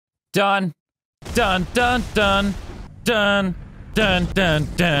Dun, dun, dun, dun, dun, dun, dun,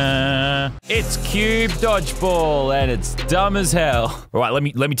 dun. It's Cube Dodgeball, and it's dumb as hell. All right, let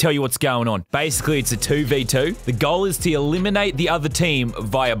me tell you what's going on. Basically, it's a 2v2. The goal is to eliminate the other team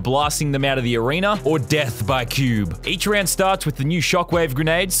via blasting them out of the arena or death by Cube. Each round starts with the new shockwave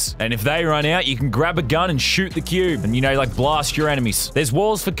grenades, and if they run out, you can grab a gun and shoot the cube, and like blast your enemies. There's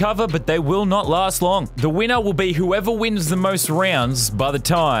walls for cover, but they will not last long. The winner will be whoever wins the most rounds by the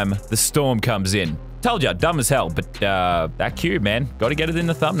time the storm comes in. Told ya, dumb as hell, but that cube, man. Gotta get it in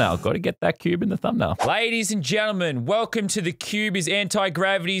the thumbnail. Gotta get that cube in the thumbnail. Ladies and gentlemen, welcome to the cube is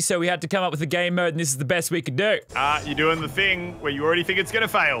anti-gravity, so we had to come up with a game mode, and this is the best we could do. You're doing the thing where you already think it's gonna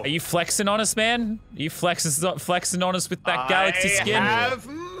fail. Are you flexing on us, man? Are you flexing on us with that galaxy skin? I have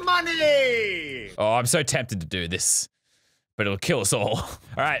money! Oh, I'm so tempted to do this, but it'll kill us all. All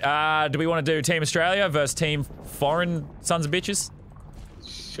right, do we want to do Team Australia versus Team Foreign Sons of Bitches?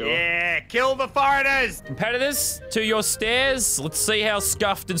 Sure. Yeah, kill the foreigners! Competitors, to your stairs. Let's see how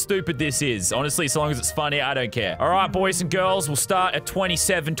scuffed and stupid this is. Honestly, so long as it's funny, I don't care. All right, boys and girls, we'll start at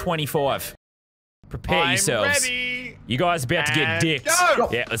 27-25. Prepare yourselves. Ready. You guys are about to get dicked. Go!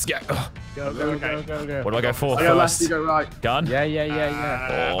 Yeah, let's go. Go. What do I go for I go left, first? you go right. Gun?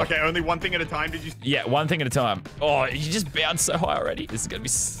 Yeah. Okay, only one thing at a time, did you? Yeah, one thing at a time. Oh, you just bounced so high already. This is gonna be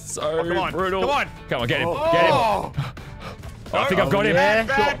so brutal. Come on, get him. Oh. Get him. Oh, I think I've got him. Bad.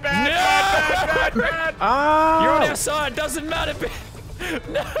 You're on our side, doesn't matter.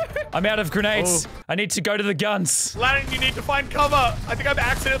 No. I'm out of grenades. I need to go to the guns. Lannon, you need to find cover. I think I'm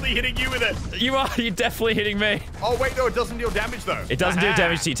accidentally hitting you with it. You are. You're definitely hitting me. Oh, wait, no, it doesn't deal damage, though. It doesn't do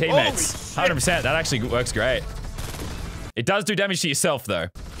damage to your teammates. 100%. That actually works great. It does do damage to yourself, though.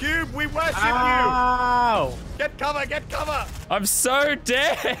 Cube, we worship you. Get cover. I'm so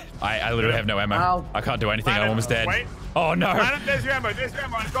dead. I literally have no ammo. Ow. I can't do anything. Lannon, I'm almost dead. Wait. Oh, no. Lannon, there's your ammo. I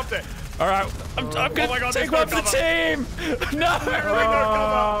dropped it. All right. I'm gonna take one for the team. No.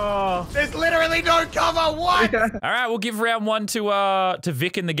 There's literally no cover. What? All right, we'll give round one to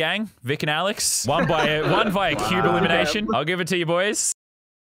Vic and the gang, Vic and Alex. One via cube elimination. I'll give it to you, boys.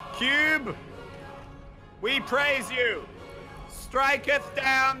 Cube, we praise you. Striketh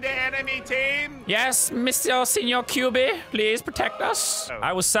down the enemy team. Yes, Mr. Senor Cube, please protect us. Oh.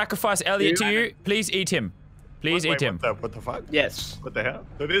 I will sacrifice Elliot to you. Please eat him. Please eat him. What the fuck? Yes. What the hell?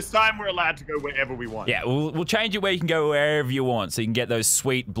 So this time we're allowed to go wherever we want. Yeah, we'll change it where you can go wherever you want, so you can get those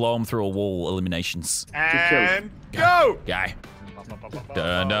sweet blow them through a wall eliminations. And go! Guy.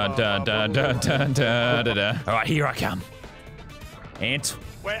 Dun dun dun dun dun dun dun dun. All right, here I come. Ant.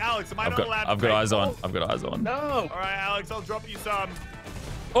 Wait, Alex, am I not allowed to I've got take eyes on. balls? I've got eyes on. No. All right, Alex, I'll drop you some.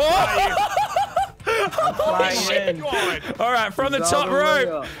 Oh! Holy shit! Go on. All right, from the top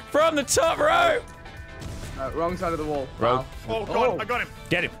rope. From the top rope. Wrong side of the wall. Rope. Oh, God, I got him.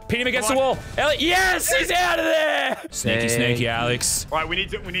 Get him. Pin him against the Come wall. Elliot, yes, he's out of there. Sneaky, Alex. All right, we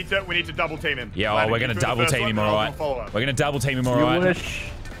need to double team him. Yeah, Lannon, we're you gonna do the double first team one, him, and all I'll right. follow up. We're gonna double team him, all right.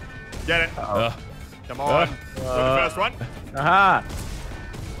 Get it. Come on. The first one. Aha.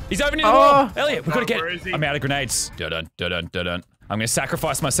 He's opening the wall. Oh. Elliot, we've got to get Where it. is he? I'm out of grenades. Dun dun dun dun. I'm gonna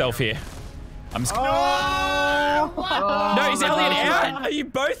sacrifice myself here. I'm just. No, is Elliot out? Are you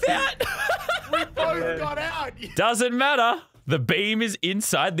both out? We both got out. Doesn't matter. The beam is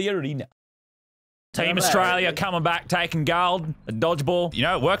inside the arena. Team Australia coming back, taking gold, a dodgeball. You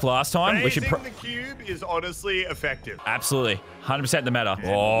know, it worked last time. We should. Raising the cube is honestly effective. Absolutely, 100% the matter.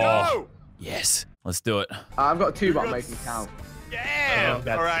 No! Yes, let's do it. I've got two, but I'm making count. Yeah!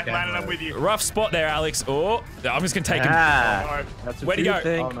 All right, Lannon, I'm with you. Rough spot there, Alex. Oh, I'm just gonna take him. Come That's a Where'd he two go?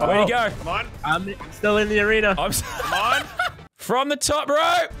 thing. Where'd he go? on. I'm still in the arena. Come on. From the top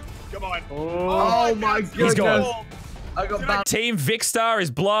rope. Come on. Oh my goodness. He's gone. I got bounced. Team Vicstar is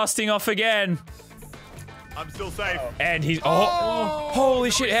blasting off again. I'm still safe. And he's,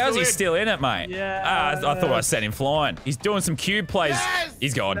 holy shit, how's he still in it, mate? Yeah. I thought I sent him flying. He's doing some cube plays. Yes!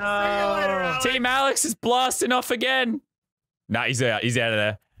 He's gone. See you later, Alex. Team Alex is blasting off again. Nah, he's out. He's out of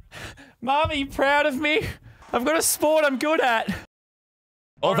there. Mom, are you proud of me? I've got a sport I'm good at.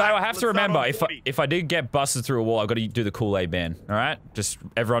 Although right, I have to let's start remember, on 40. if I did get busted through a wall, I've got to do the Kool-Aid Man. All right? Just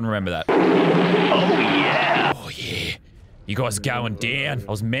everyone remember that. Oh, yeah. Oh, yeah. You guys going down.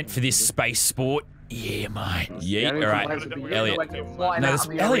 I was meant for this space sport. Yeah, mate. Yeah. All right. Elliot. No, this,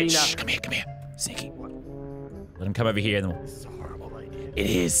 Elliot. Shh, come here. Sneaky. Let him come over here. And then This is a horrible idea. it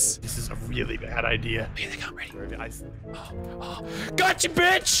is. This is a really bad idea. Here they come. Ready? Oh. Gotcha,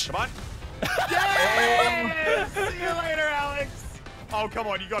 bitch. Come on. Yeah! See you later, Alex. Oh, come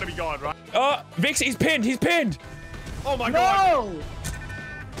on. You got to be gone, right? Oh, Vix, he's pinned. He's pinned. Oh, my God. No!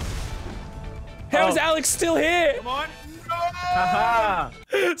 How is Alex still here? Come on. No! Haha.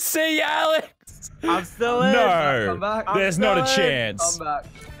 See ya, Alex. I'm still in. No, Come back. there's not a still in. chance. Come back.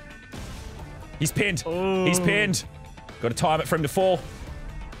 He's pinned. Ooh. He's pinned. Got to time it for him to fall.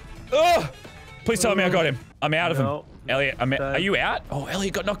 Oh! Please tell me I got him. I'm out of him. No. Elliot, are you out? Oh,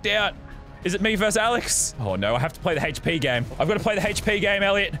 Elliot got knocked out. Is it me versus Alex? Oh no, I have to play the HP game. I've got to play the HP game,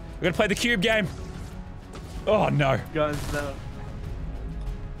 Elliot. I've got to play the cube game. Oh no. Guns though.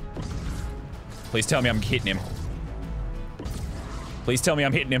 Please tell me I'm hitting him. Please tell me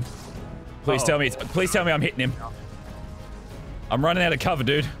I'm hitting him. Please tell me I'm hitting him. I'm running out of cover,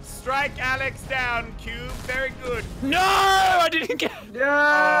 dude. Strike Alex down, Cube. Very good. No, I didn't get.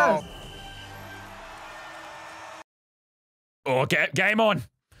 Yes! Oh, game on.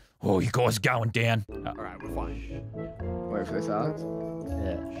 Oh, you guys are going down. All right, we're fine. Wait for this, Alex.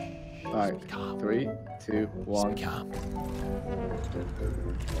 Yeah. All right. 3, 2, 1. Calm.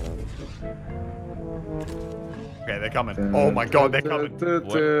 Okay, they're coming. Oh my God, they're coming.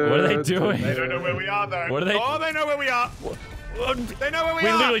 What are they doing? They don't know where we are, though. What are they- Oh, they know where we are. They know where we We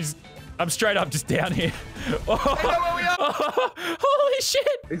are. literally just, I'm straight up just down here. Oh, They know where we are. holy shit.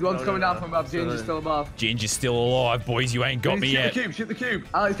 These one's coming down from above. Ginger's still above. Ginger's still alive, boys. You ain't got me yet. Shoot the cube.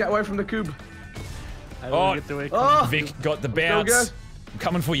 Alex, get away from the cube. I Oh. don't get the way. Oh! Vic got the Still bounce. good. I'm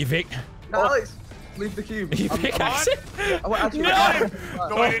coming for you, Vic. Alex, leave the cube. You I'm- pickaxe I'm- it? Oh, wait, actually, No! No, I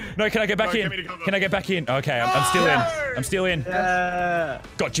Oh, didn't. no, can I get back No, in? get me to cover. Can I get back in? Okay, I'm still in. I'm still in. Yeah.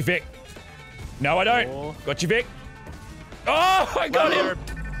 Got you, Vic. No, I don't. Oh. Got you, Vic. Oh, I got him.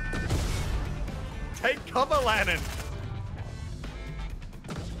 Take cover, Lannon.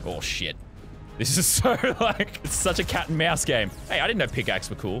 Oh, shit. This is so, like, it's such a cat and mouse game. Hey, I didn't know pickaxe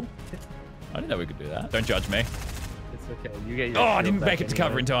were cool. I didn't know we could do that. Don't judge me. It's okay. You get your. Oh, I shield didn't back make it to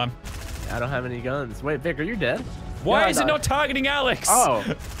cover in anyway. time. I don't have any guns. Wait, Vic, are you dead? Why Yeah, is it no. not targeting Alex? Oh.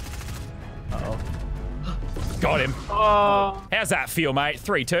 Uh-oh. Got him. Oh. How's that feel, mate?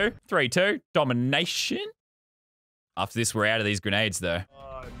 3-2. 3-2. Domination. After this, we're out of these grenades, though.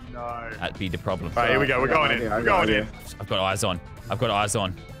 Oh, no. That'd be the problem. All right, here we go. We're going in. We're going in. I've got eyes on. I've got eyes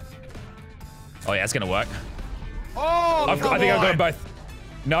on. Oh, yeah, it's going to work. Oh, I think I've got them both.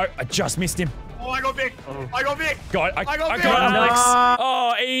 No, I just missed him. Oh, I got Vic. I got Vic. I got got Vic. Alex.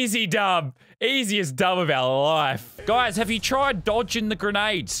 Oh, easy dub. Easiest dub of our life. Guys, have you tried dodging the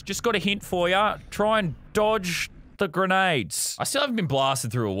grenades? Just got a hint for you. Try and dodge the grenades. I still haven't been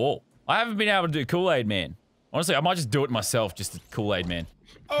blasted through a wall. I haven't been able to do Kool-Aid Man. Honestly, I might just do it myself, just to Kool-Aid Man.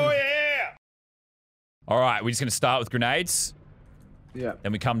 Oh, yeah. All right, we're just going to start with grenades. Yeah.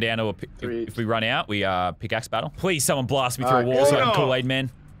 Then we come down to if we run out, we pickaxe battle. Please, someone blast me through a Alright, wall so I oh can no. Kool-Aid Man.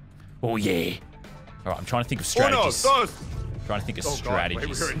 Oh, yeah. All right, I'm trying to think of Oh, no. strategies. Those. Trying to think of Oh, God. Wait,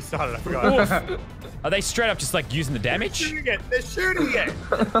 we strategies. already started. I forgot. Oof. Are they straight up just like using the damage? Shooting it. They're shooting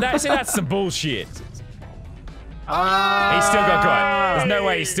it. See, that's some bullshit. He Ah. still got got. There's no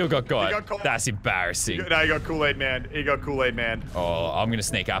way he still got He got got. caught. That's embarrassing. No, he got Kool-Aid Man. He got Kool-Aid Man. Oh, I'm gonna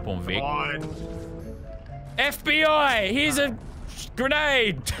sneak up on Vic. Come on. FBI, here's a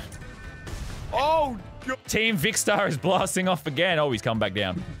grenade. Oh, God. Team Vicstar is blasting off again. Oh, he's come back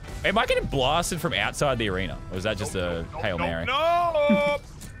down. Am I getting blasted from outside the arena? Or is that just a Hail Mary? No.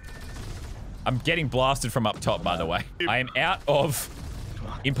 I'm getting blasted from up top, by the way. I am out of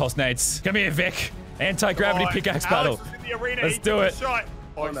impulse nades. Come here, Vic. Anti-gravity pickaxe battle. Alex is in the arena. Let's He do took a it. Shot.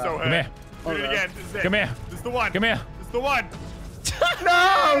 Oh, he's so hurt. Come here. Do it again. This is it. Come here. This is the one. Come here. This is the one.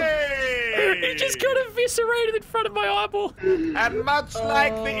 No! Hey! He just got eviscerated in front of my eyeball. And much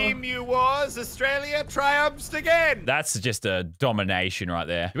like the Emu Wars, Australia triumphs again. That's just a domination right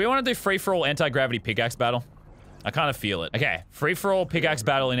there. Do we want to do free-for-all anti-gravity pickaxe battle? I kind of feel it. Okay, free-for-all pickaxe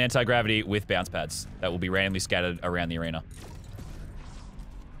battle in anti-gravity with bounce pads that will be randomly scattered around the arena.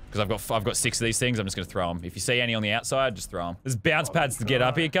 Because I've got 6 of these things, I'm just gonna throw them. If you see any on the outside, just throw them. There's bounce pads to get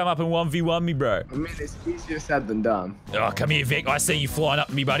up here. Come up and 1v1 me, bro. I mean, it's easier said than done. Oh, come here, Vic. I see you flying up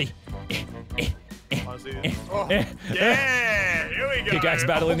to me, buddy. Oh, yeah, here we go. Pickaxe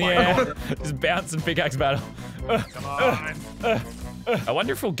battle in the Oh my air. God. Just bounce and pickaxe battle. Come on. I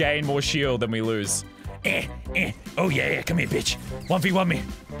wonder if we'll gain more shield than we lose. Oh yeah, come here, bitch. 1v1 me.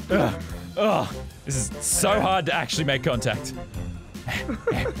 This is so hard to actually make contact.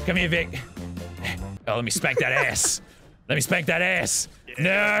 Come here, Vic. Oh, let me spank that ass. Let me spank that ass.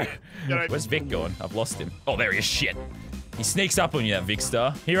 No. Where's Vic going? I've lost him. Oh, there he is. Shit. He sneaks up on you, that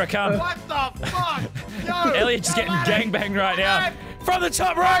Vicstar. Here I come. What the fuck? Yo, Elliot just getting gangbanged right now. From the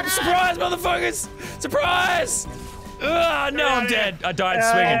top rope. Surprise, motherfuckers. Surprise. No, I'm dead. I died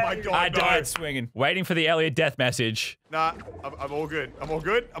swinging. Oh my God, I no. died swinging. Waiting for the Elliot death message. Nah, I'm all good. I'm all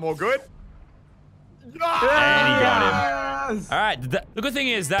good. I'm all good. And he got him. Yes! All right. The good thing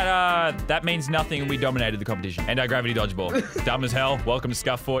is that that means nothing and we dominated the competition. Anti-gravity dodgeball. Dumb as hell. Welcome to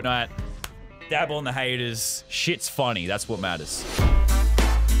Scuff Fortnite. Dabble in the haters. Shit's funny. That's what matters.